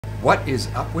What is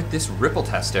up with this ripple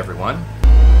test, everyone?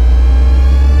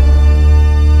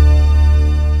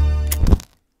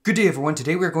 Good day, everyone.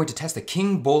 Today we are going to test the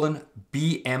KingBolen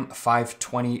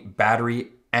BM520 Battery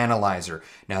Analyzer.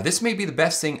 Now, this may be the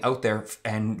best thing out there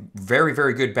and very,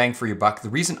 very good bang for your buck. The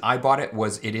reason I bought it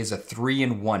was it is a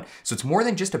 3-in-1. So it's more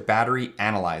than just a battery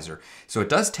analyzer. So it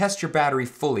does test your battery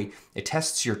fully. It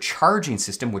tests your charging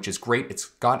system, which is great. It's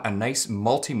got a nice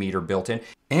multimeter built in,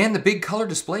 and the big color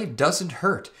display doesn't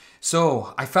hurt.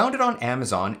 So I found it on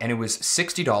Amazon and it was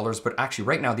 $60, but actually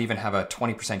right now they even have a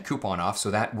 20% coupon off,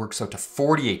 so that works out to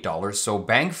 $48. So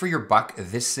bang for your buck,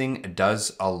 this thing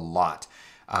does a lot.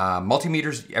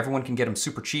 Multimeters, everyone can get them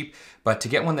super cheap, but to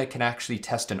get one that can actually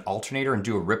test an alternator and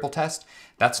do a ripple test,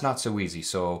 that's not so easy.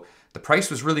 So the price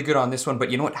was really good on this one,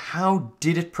 but you know what? How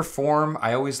did it perform?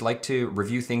 I always like to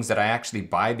review things that I actually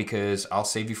buy because I'll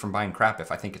save you from buying crap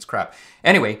if I think it's crap.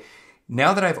 Anyway,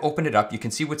 now that I've opened it up, you can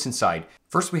see what's inside.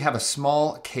 First, we have a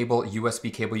small cable,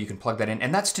 USB cable. You can plug that in,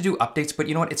 and that's to do updates, but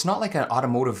you know what? It's not like an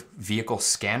automotive vehicle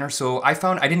scanner, so I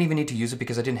found I didn't even need to use it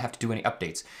because I didn't have to do any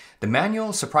updates. The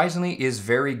manual, surprisingly, is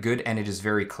very good and it is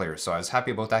very clear, so I was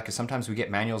happy about that because sometimes we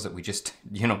get manuals that we just,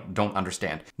 don't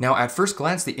understand. Now, at first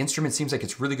glance, the instrument seems like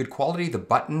it's really good quality. The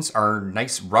buttons are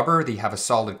nice rubber. They have a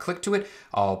solid click to it.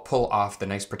 I'll pull off the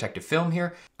nice protective film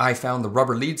here. I found the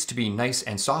rubber leads to be nice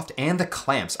and soft, and the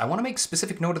clamps. I want to make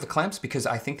specific note of the clamps because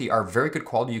I think they are very good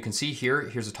quality. You can see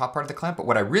here's the top part of the clamp, but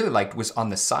what I really liked was on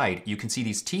the side. You can see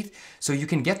these teeth, so you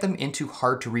can get them into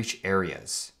hard to reach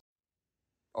areas.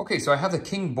 Okay, so I have the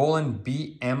KingBolen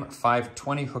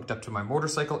BM520 hooked up to my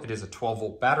motorcycle. It is a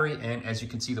 12-volt battery, and as you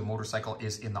can see, the motorcycle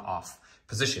is in the off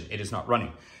position. It is not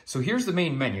running. So here's the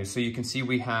main menu. So you can see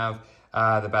we have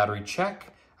the battery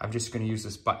check. I'm just going to use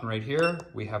this button right here.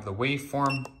 We have the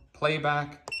waveform,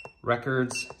 playback,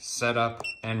 records, setup,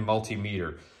 and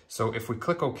multimeter. So if we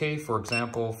click OK, for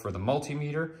example, for the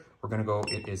multimeter, we're going to go,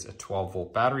 it is a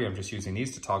 12-volt battery. I'm just using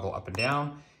these to toggle up and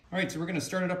down. All right, so we're going to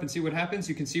start it up and see what happens.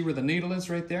 You can see where the needle is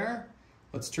right there.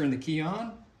 Let's turn the key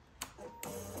on.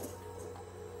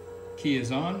 Key is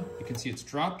on. You can see it's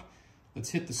dropped. Let's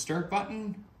hit the start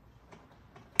button.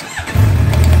 And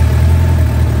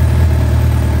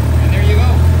there you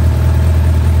go.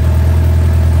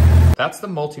 That's the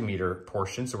multimeter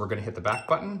portion. So we're going to hit the back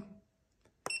button.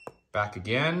 Back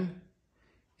again.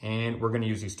 And we're going to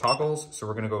use these toggles. So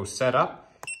we're going to go setup.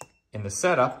 In the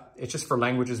setup, it's just for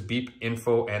languages, beep,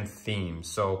 info, and theme.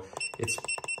 So it's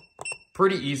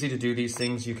pretty easy to do these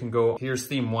things. You can go, here's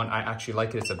theme 1. I actually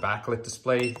like it. It's a backlit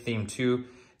display. Theme 2,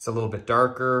 it's a little bit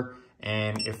darker.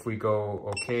 And if we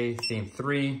go, okay, theme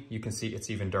 3, you can see it's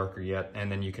even darker yet.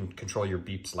 And then you can control your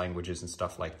beeps, languages, and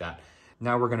stuff like that.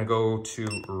 Now we're gonna go to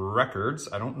records.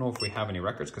 I don't know if we have any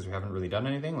records because we haven't really done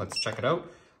anything. Let's check it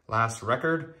out. Last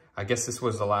record. I guess this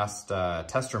was the last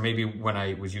test, or maybe when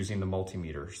I was using the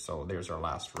multimeter. So there's our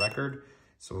last record.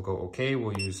 So we'll go okay.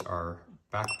 We'll use our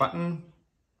back button.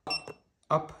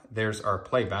 Up. There's our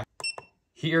playback.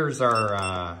 Here's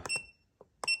our,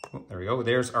 there we go.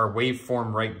 There's our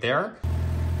waveform right there.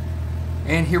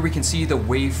 And here we can see the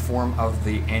waveform of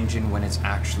the engine when it's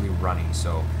actually running.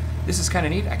 So this is kind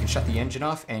of neat. I can shut the engine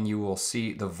off and you will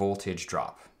see the voltage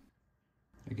drop.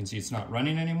 You can see it's not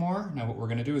running anymore. Now what we're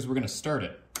going to do is we're going to start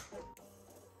it.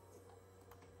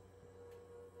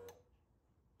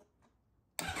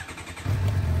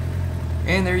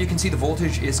 And there you can see the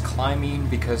voltage is climbing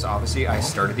because obviously I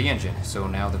started the engine. So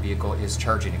now the vehicle is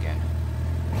charging again.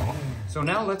 So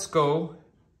now let's go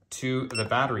to the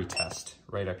battery test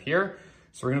right up here.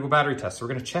 So we're going to go battery test. So we're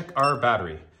going to check our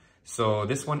battery. So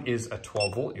this one is a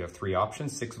 12 volt. You have 3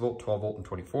 options, 6 volt, 12 volt, and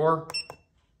 24.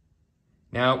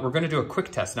 Now we're going to do a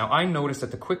quick test. Now I noticed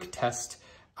that the quick test,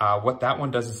 what that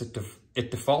one does is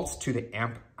it defaults to the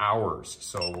amp hours.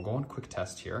 So we'll go on quick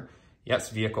test here. Yes,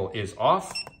 vehicle is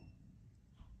off.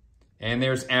 And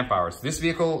there's amp hours. This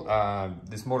vehicle,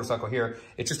 this motorcycle here,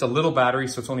 it's just a little battery,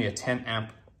 so it's only a 10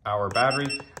 amp hour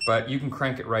battery, but you can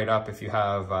crank it right up if you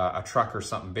have a truck or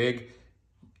something big.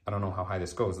 I don't know how high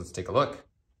this goes. Let's take a look.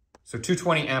 So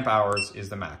 220 amp hours is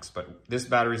the max, but this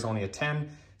battery is only a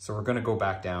 10. So we're gonna go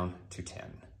back down to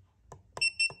 10.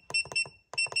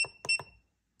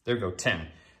 There we go, 10.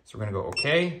 So we're gonna go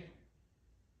okay.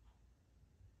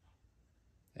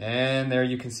 And there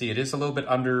you can see it is a little bit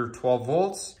under 12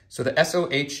 volts. So the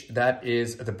SOH, that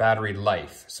is the battery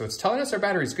life. So it's telling us our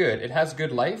battery's good. It has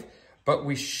good life, but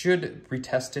we should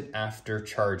retest it after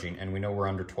charging. And we know we're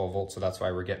under 12 volts, so that's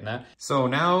why we're getting that. So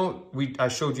now I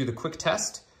showed you the quick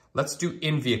test. Let's do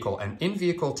in-vehicle, and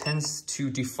in-vehicle tends to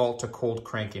default to cold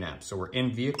cranking amp. So we're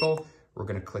in vehicle, we're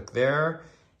gonna click there,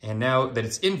 and now that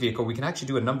it's in vehicle, we can actually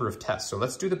do a number of tests. So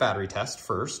let's do the battery test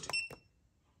first.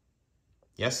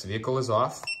 Yes, the vehicle is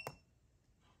off.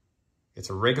 It's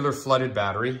a regular flooded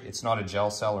battery. It's not a gel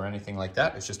cell or anything like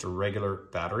that. It's just a regular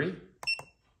battery.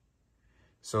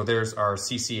 So there's our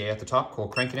CCA at the top,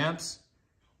 cold cranking amps.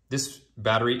 This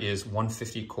battery is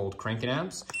 150 cold cranking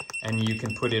amps, and you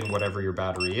can put in whatever your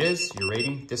battery is, your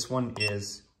rating. This one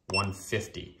is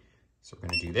 150. So we're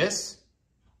gonna do this.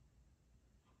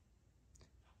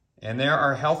 And there,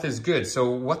 our health is good.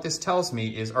 So what this tells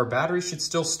me is our battery should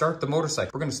still start the motorcycle.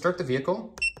 We're gonna start the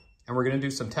vehicle and we're gonna do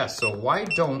some tests. So why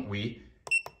don't we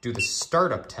do the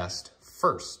startup test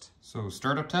first? So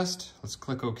startup test, let's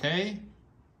click OK.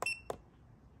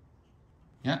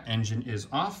 Yeah, engine is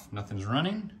off, nothing's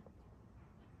running.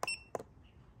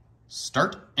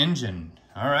 Start engine,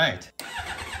 all right.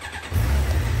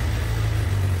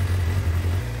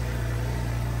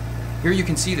 Here you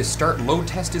can see the start load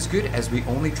test is good as we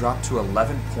only dropped to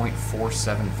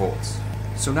 11.47 volts.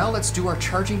 So now let's do our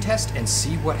charging test and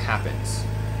see what happens.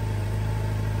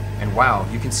 And wow,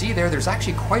 you can see there's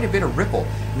actually quite a bit of ripple.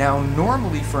 Now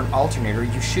normally for an alternator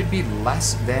you should be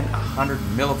less than 100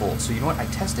 millivolts. So you know what, I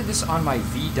tested this on my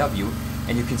VW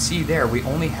and you can see there we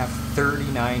only have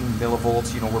 39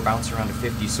 millivolts. You know, we're bouncing around to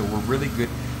 50, so we're really good.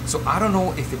 So I don't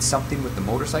know if it's something with the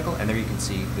motorcycle, and there you can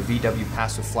see the VW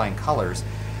passed with flying colors.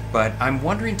 But I'm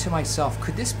wondering to myself,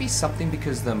 could this be something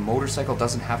because the motorcycle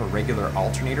doesn't have a regular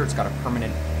alternator? It's got a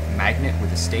permanent magnet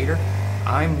with a stator?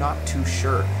 I'm not too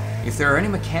sure. If there are any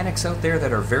mechanics out there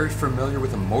that are very familiar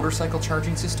with a motorcycle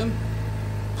charging system,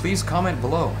 please comment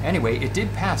below. Anyway, it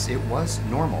did pass. It was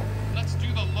normal. Let's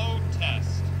do the load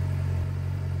test.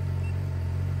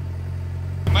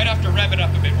 We might have to rev it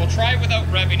up a bit. We'll try it without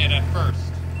revving it at first.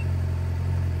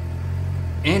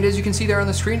 And as you can see there on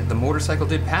the screen, the motorcycle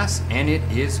did pass, and it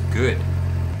is good.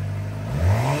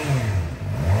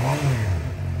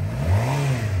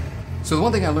 So the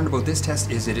one thing I learned about this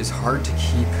test is it is hard to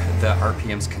keep the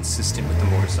RPMs consistent with the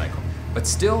motorcycle, but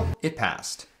still, it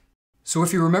passed. So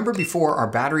if you remember before, our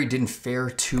battery didn't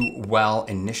fare too well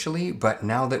initially, but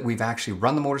now that we've actually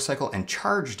run the motorcycle and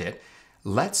charged it,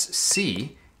 let's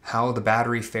see how the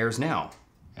battery fares now.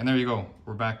 And there you go,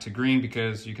 we're back to green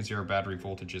because you can see our battery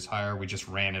voltage is higher. We just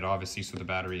ran it obviously so the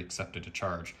battery accepted a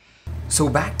charge. So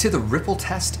back to the ripple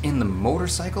test in the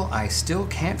motorcycle, I still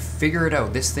can't figure it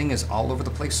out. This thing is all over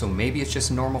the place, so maybe it's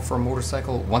just normal for a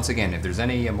motorcycle. Once again, if there's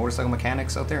any motorcycle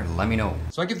mechanics out there, let me know.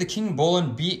 So I give the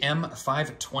KingBolen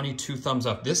BM520 2 thumbs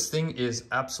up. This thing is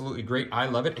absolutely great. I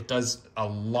love it. It does a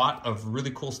lot of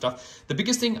really cool stuff. The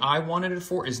biggest thing I wanted it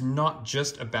for is not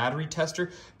just a battery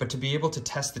tester, but to be able to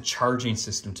test the charging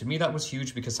system. To me, that was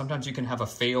huge because sometimes you can have a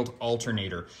failed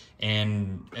alternator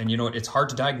and you know, it's hard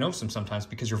to diagnose them sometimes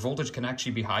because your voltage can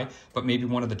actually be high, but maybe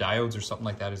one of the diodes or something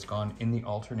like that is gone in the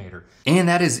alternator. And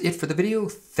that is it for the video.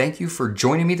 Thank you for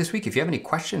joining me this week. If you have any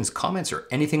questions, comments, or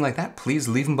anything like that, please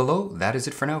leave them below. That is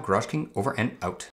it for now. GarageKing over and out.